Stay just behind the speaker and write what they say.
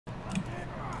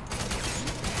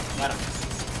Got him.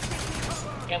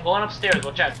 Okay, I'm going upstairs.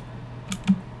 Watch out.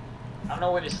 I don't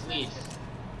know where this leads.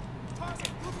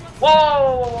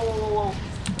 Whoa!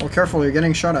 Oh, careful, you're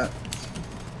getting shot at.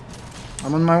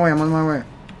 I'm on my way, I'm on my way.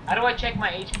 How do I check my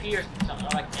HP or something, or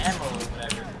like ammo or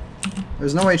whatever?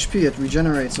 There's no HP, it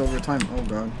regenerates over time. Oh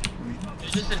god.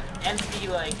 There's just an empty,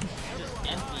 like, just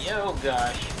empty, oh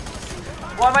gosh.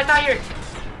 Why am I not here?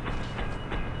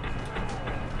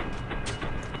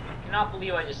 I cannot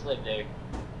believe I just lived there.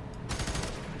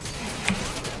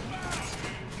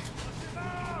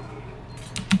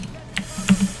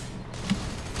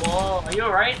 Whoa, are you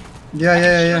alright?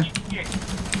 Yeah.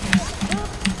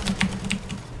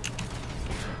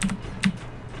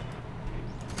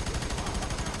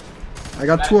 I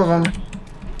got 2 of them.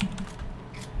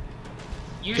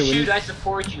 You shoot, I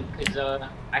support you, because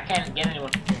I can't get anyone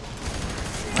from here.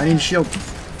 I need a shield.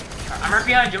 I'm right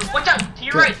behind you. Watch out! To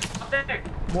your right! Up there!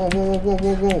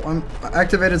 Whoa. I'm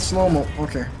activated slow-mo.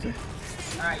 Okay.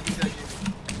 Alright, you good.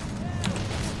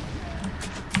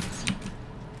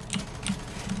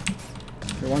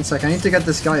 Okay, 1 sec. I need to get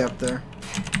this guy up there.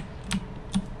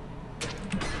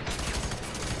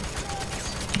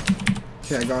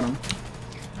 Okay, I got him.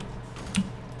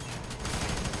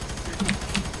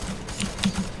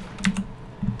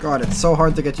 God, it's so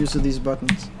hard to get used to these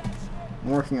buttons.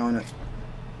 I'm working on it.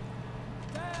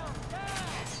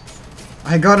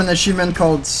 I got an achievement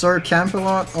called Sir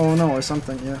Campalot. Oh no, or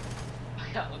something, yeah.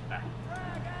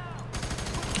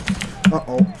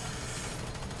 Uh-oh.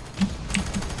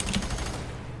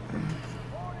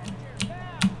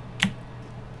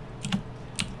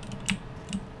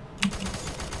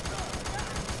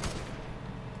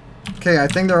 Okay, I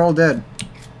think they're all dead.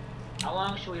 How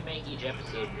long should we make each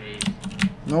episode, please?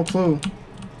 No clue.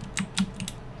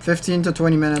 15 to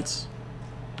 20 minutes.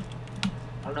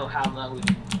 I don't know how long we've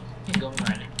been going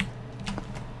right now.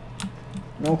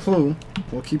 No clue.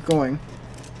 We'll keep going.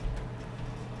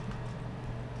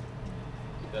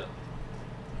 Go.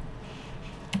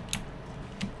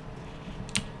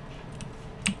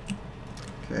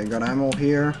 Okay, got ammo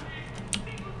here.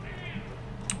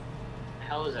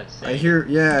 How is that safe? I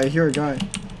hear a guy.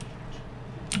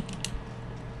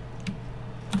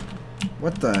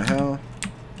 What the hell?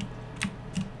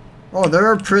 Oh, there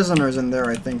are prisoners in there,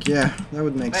 I think. Yeah, that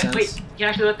would make sense. Wait, you can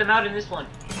actually let them out in this one.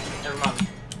 Never mind.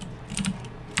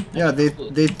 Yeah,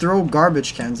 they throw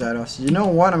garbage cans at us. You know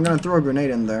what? I'm gonna throw a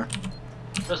grenade in there.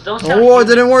 Those don't sound Oh, human. it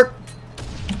didn't work!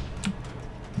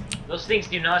 Those things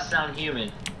do not sound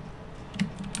human.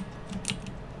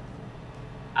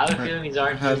 I have a feeling these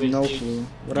aren't I have humans, no dude. clue.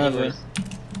 Whatever. Anyways.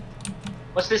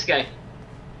 What's this guy?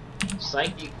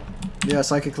 Psychic? Yeah,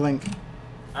 Psychic Link.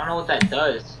 I don't know what that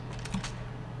does.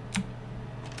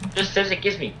 Just says it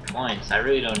gives me points. I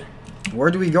really don't. Where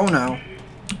do we go now?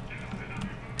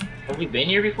 Have we been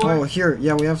here before? Oh, here.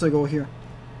 Yeah, we have to go here.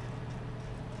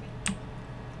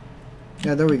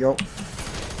 Yeah, there we go.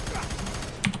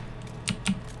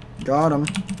 Got him.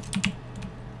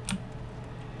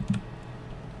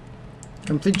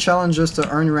 Complete challenges to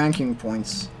earn ranking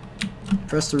points.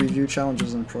 Press to review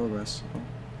challenges in progress. Oh.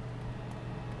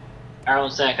 Alright,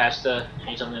 1 sec. I have to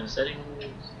change something in the settings.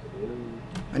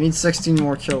 I need 16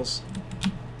 more kills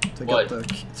to What?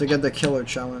 get the killer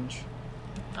challenge.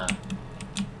 Nice.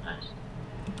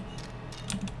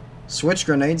 Switch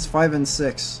grenades 5 and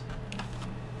 6.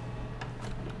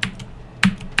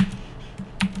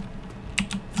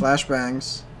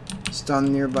 Flashbangs.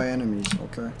 Stun nearby enemies.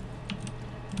 Okay.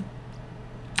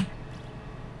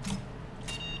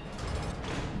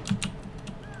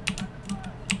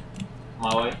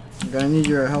 My way. I'm gonna need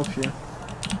your help here.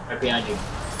 Right behind you.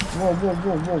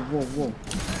 Whoa.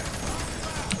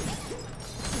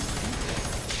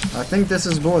 I think this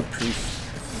is bulletproof.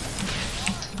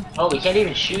 Oh, we can't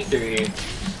even shoot through here.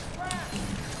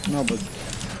 No, but...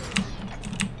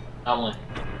 That one.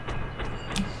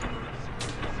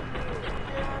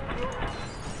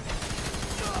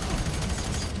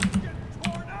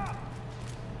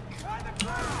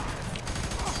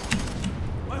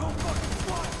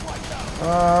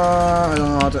 I don't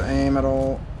know how to aim at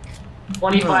all.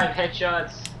 25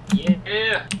 headshots.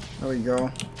 Yeah. There we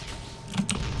go.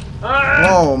 Ah!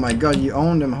 Oh my god, you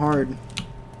owned him hard.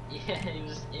 Yeah, he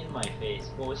was in my face.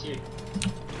 What was here?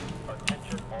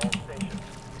 Attention all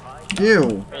stations.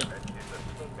 Ew.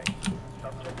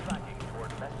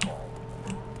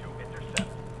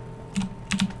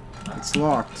 It's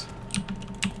locked.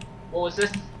 What was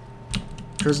this?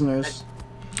 Prisoners.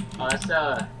 Oh, that's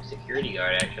a security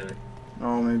guard, actually.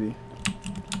 Oh, maybe.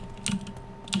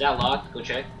 Is that locked? Go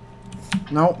check.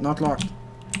 No, not locked.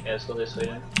 Yeah, let's go this way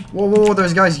then. Whoa,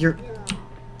 there's guys here.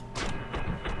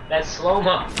 That's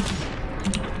slow-mo.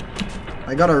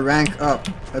 I gotta rank up.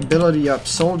 Ability up.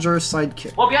 Soldier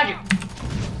sidekick. Whoa, behind you!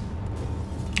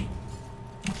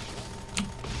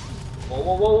 Whoa,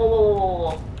 whoa, whoa, whoa, whoa, whoa,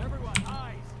 whoa. Everyone,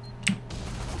 eyes.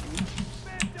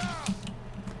 Stand down.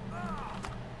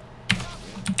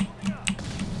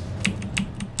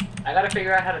 I gotta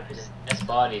figure out how to possess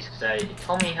bodies, because it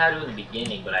told me how to in the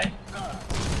beginning, but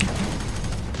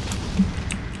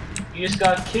You just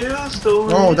got killed,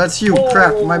 stolen. Oh, that's you. Whoa.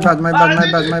 Crap. My bad, my bad,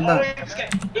 my bad, my bad.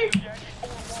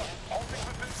 All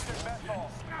things position at Mess Hall.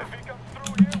 If he comes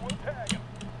through here, we'll tag him.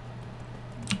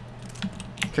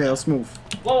 Okay, let's move.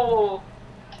 Whoa!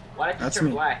 Why did it That's turn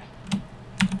me. black?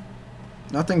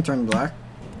 Nothing turned black.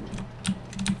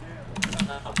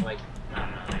 Oh, like,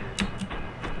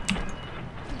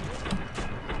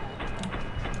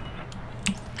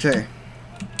 Okay.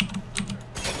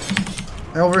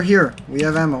 Over here. We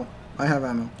have ammo. I have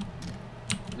ammo.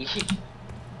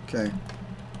 Okay.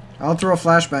 I'll throw a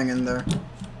flashbang in there.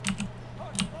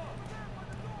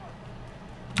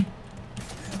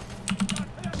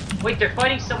 Wait, they're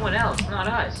fighting someone else, not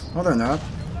us. Oh, they're not.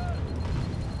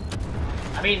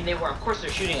 I mean, they were, of course,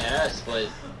 they're shooting at us, but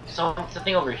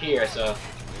something over here. So,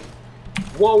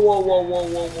 whoa, whoa, whoa, whoa,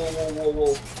 whoa, whoa, whoa, whoa,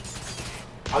 whoa.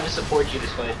 I'll just support you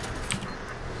this fight.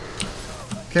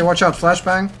 Okay, watch out.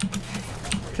 Flashbang.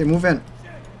 Okay, move in.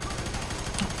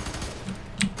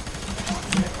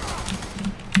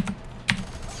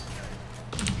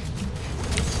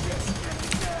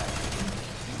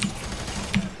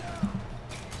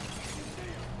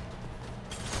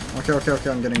 Okay,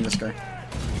 I'm getting this guy.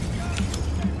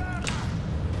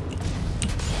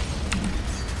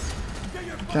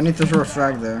 Okay, I need to throw a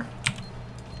frag there.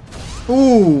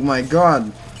 Ooh, my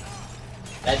god.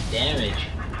 That damage.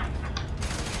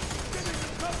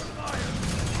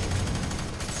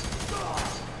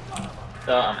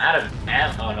 So, I'm out of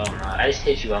ammo. Oh, no, I'm not. I just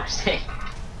hit you, I'm saying.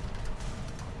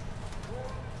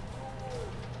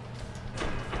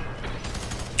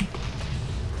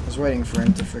 I was waiting for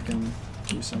him to freaking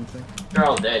do something. They're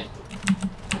all dead.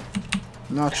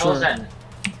 Not What sure. the hell is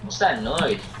that? What's that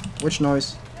noise? Which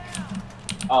noise?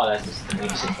 Oh, that's just the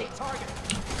music.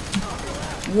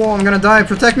 Whoa, I'm gonna die.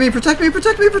 Protect me, protect me,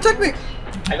 protect me, protect me!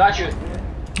 I got you.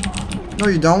 No,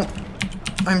 you don't.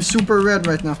 I'm super red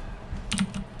right now.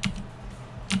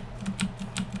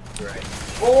 Right.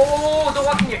 Oh, don't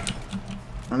walk in here.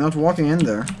 I'm not walking in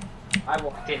there. I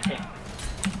walked in here.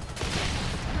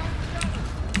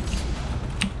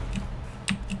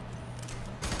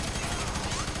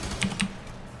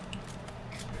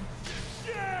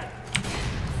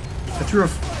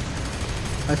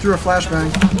 I threw a flashbang.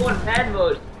 I'm going mad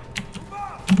mode.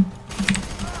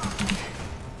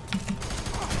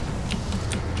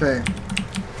 Okay.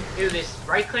 Dude, this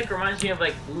right click reminds me of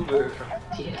like Uber from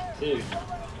TF2.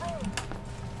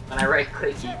 When I right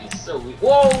click, it's so weak.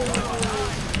 Whoa!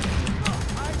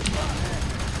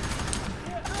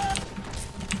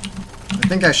 I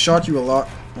think I shot you a lot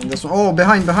on this one. Oh,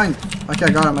 behind. Okay, I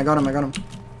got him.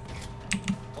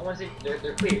 No one's in. They're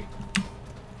clear.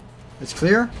 It's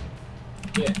clear?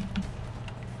 Yeah.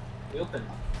 We open.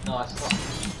 No, it's not.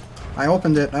 I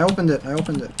opened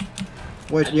it.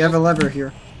 Wait, we have a lever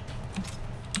here.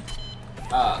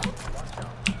 I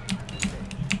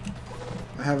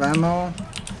have ammo.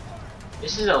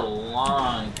 This is a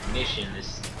long mission.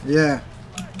 Yeah.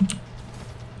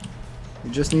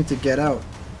 You just need to get out.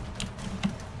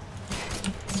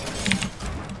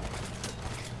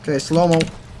 Okay, slow-mo.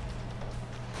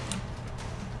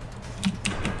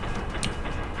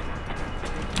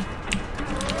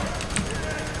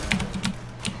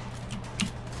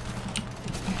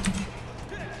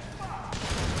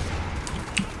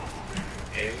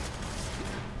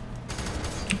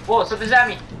 Whoa, something's at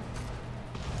me.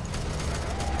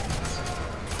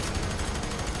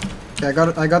 Okay,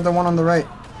 I got the one on the right.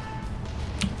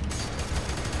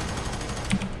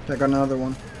 Okay, I got another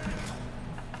one.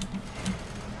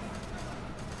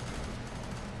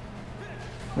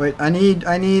 Wait, I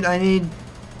need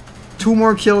 2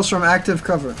 more kills from active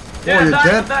cover. Yeah, oh, you're I'm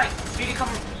dead? dying. You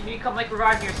need to come like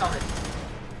revive me or something.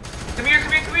 Come here.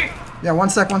 Yeah, one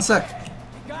sec. I'm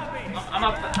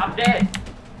dead.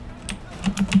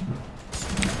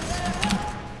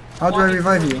 How do I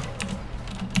revive you?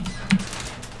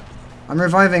 I'm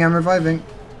reviving.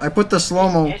 I put the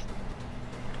slow-mo.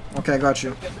 Okay, I got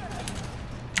you.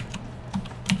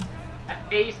 That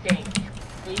phase tank.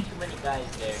 Way too many guys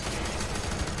there.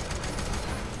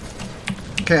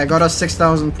 Okay, I got us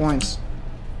 6,000 points.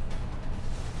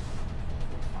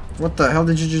 What the hell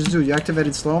did you just do? You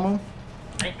activated slow-mo?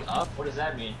 Rank up? What does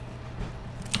that mean?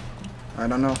 I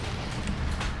don't know.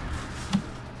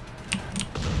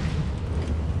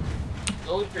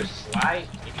 soldier slide.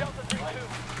 Delta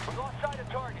 3-2. We've lost sight of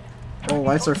target. Oh,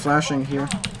 lights are flashing here.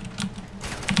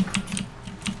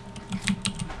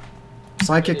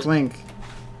 Psychic link.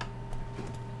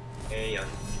 Hey,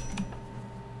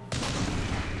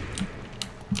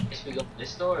 guess we go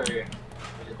this door or is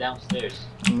it downstairs?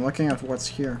 I'm looking at what's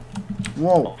here.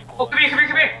 Whoa. Oh, come here, come here,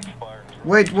 come here!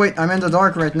 Wait, wait, I'm in the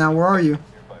dark right now. Where are you?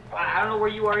 I don't know where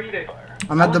you are either.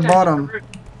 I'm at the bottom.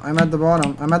 I'm at the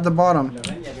bottom. I'm at the bottom.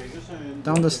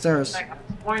 Down the stairs. I'm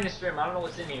exploring this room. I don't know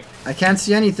what's in here. I can't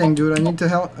see anything, dude. I need to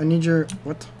help. I need your...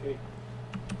 What?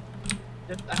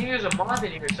 I think there's a mod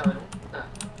in here or something.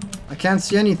 I can't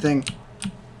see anything.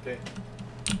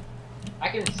 I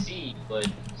can see, but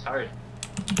it's hard.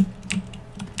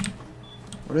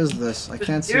 What is this? I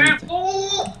can't see Dude, anything.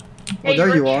 oh! Oh, Hey, there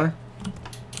right you here. are.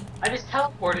 I just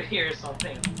teleported here or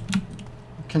something.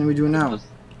 What can we do now?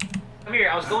 Come here,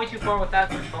 I was going too far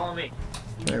without you. Follow me.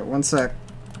 Okay, one sec.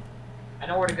 I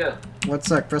know where to go. One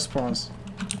sec. Press pause.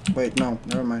 Wait, no.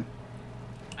 Never mind.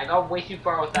 I got way too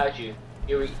far without you.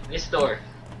 Here this door.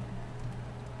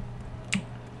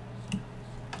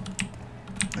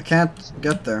 I can't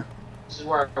get there. This is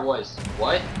where I was.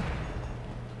 What?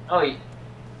 Oh,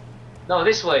 no,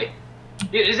 this way.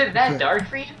 Dude, is it that Okay. dark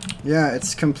for you? Yeah,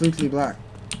 it's completely black.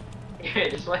 Yeah,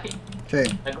 this way. Okay.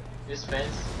 I go this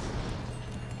fence.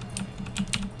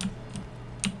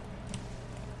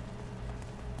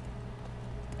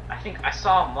 I think I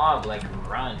saw a mob like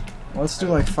run. Let's do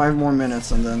like 5 more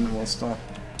minutes and then we'll stop.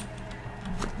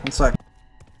 One sec.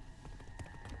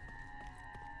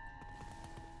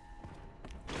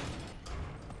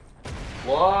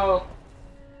 Whoa.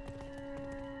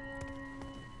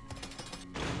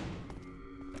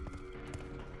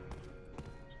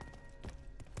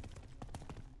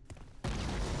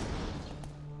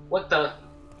 What the?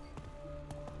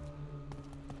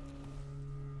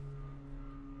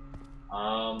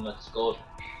 Let's go.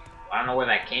 I don't know where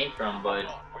that came from, but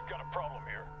We've got a problem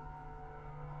here.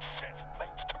 Shit.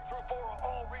 Lanes 2 through 4 are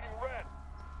all reading red.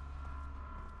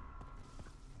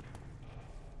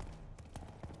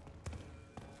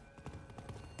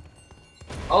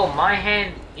 oh, my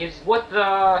hand is what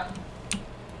the?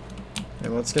 Okay,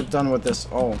 let's get done with this.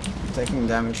 Oh, taking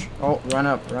damage. Oh, run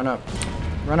up, run up.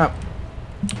 Run up.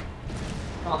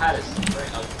 Oh, how to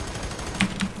spring up.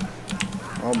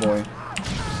 Oh boy.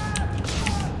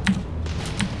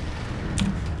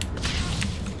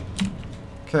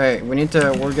 Okay, we need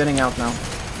to... We're getting out now.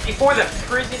 Before the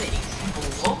prison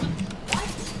explodes? What?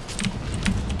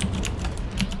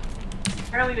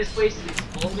 Apparently this place is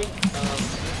exploding.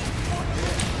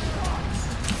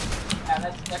 Yeah,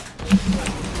 that's let's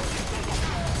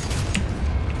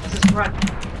just run.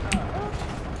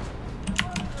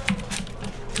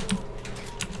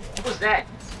 What was that?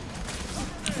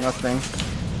 Nothing.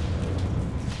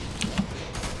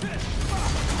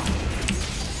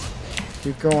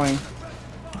 Keep going.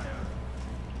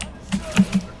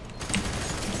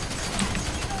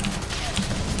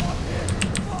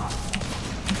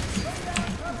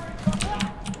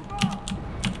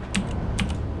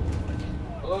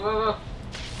 Go, go, go.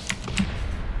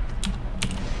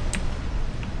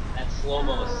 That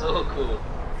slow-mo is so cool.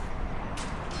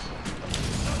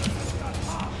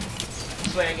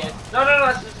 This way again. No, no, no,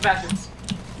 that's just the bathroom.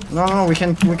 No, no, we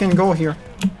can go here.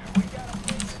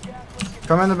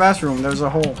 Come in the bathroom. There's a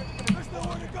hole.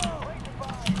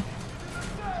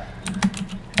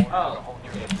 Oh,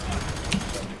 okay.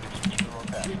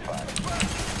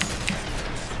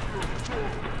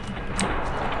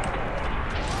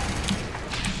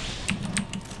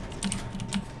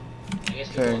 I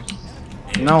guess we Okay. will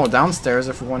just- No, downstairs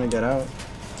if we want to get out.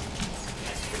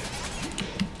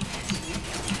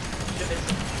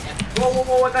 Whoa, whoa,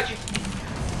 whoa, I got you.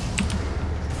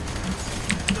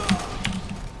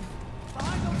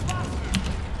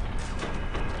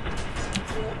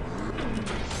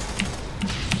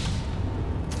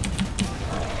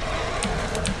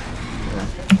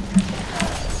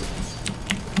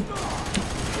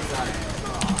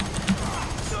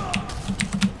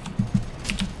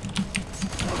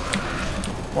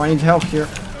 Oh, I need help here.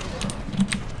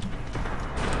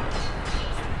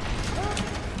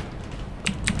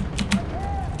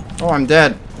 Oh, I'm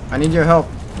dead. I need your help.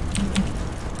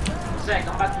 Sec,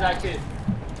 I'm about to die too.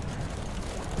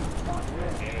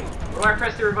 What do I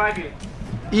press to revive you?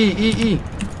 E.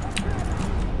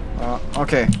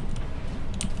 Okay.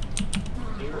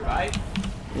 Do you revive?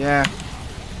 Yeah.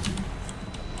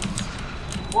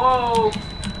 Whoa!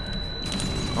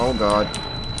 Oh god.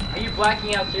 Are you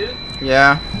blacking out too?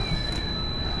 Yeah.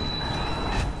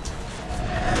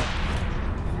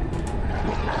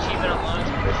 Achievement unlocked.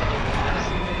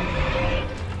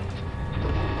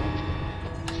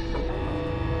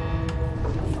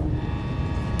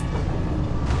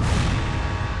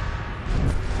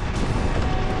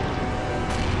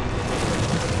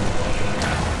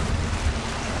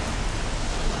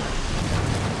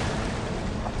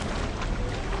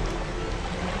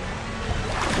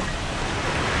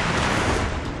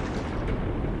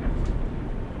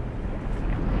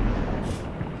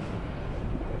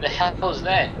 hell was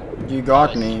that? You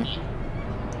got me.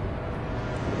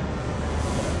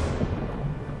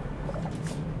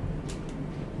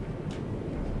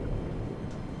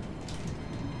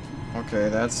 Okay,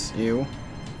 that's you.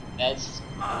 That's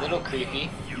a little creepy.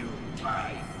 You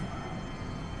fight.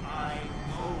 I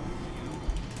mold you.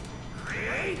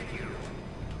 Create you.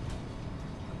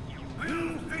 You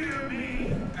will fear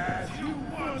me as you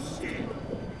once did.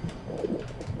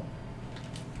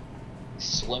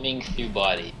 Swimming through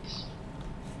bodies.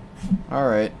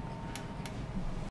 Alright.